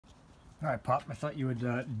All right, Pop, I thought you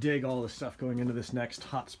would dig all the stuff going into this next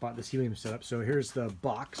hotspot, this helium setup. So here's the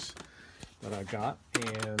box that I got,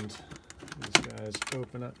 and these guys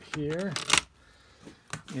open up here.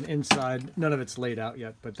 And inside, none of it's laid out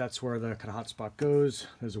yet, but that's where the kind of hotspot goes.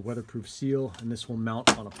 There's a weatherproof seal, and this will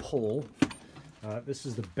mount on a pole. This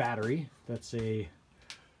is the battery. That's a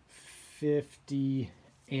 50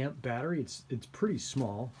 amp battery. It's pretty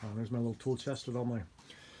small. There's my little tool chest with all my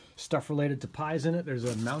stuff related to pies in it. There's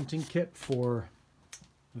a mounting kit for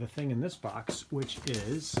the thing in this box, which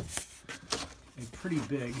is a pretty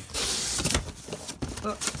big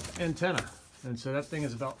antenna. And so that thing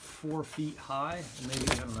is about 4 feet high, and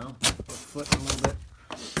maybe, I don't know, a foot and a little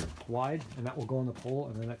bit wide, and that will go on the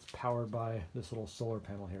pole, and then that's powered by this little solar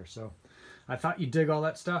panel here. So I thought you'd dig all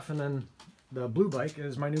that stuff, and then the blue bike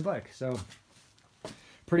is my new bike. So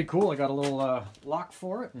pretty cool. I got a little lock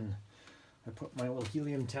for it, and I put my little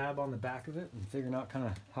helium tab on the back of it and figuring out kind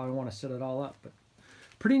of how I want to set it all up. But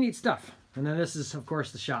pretty neat stuff. And then this is, of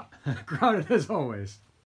course, the shop. Crowded as always.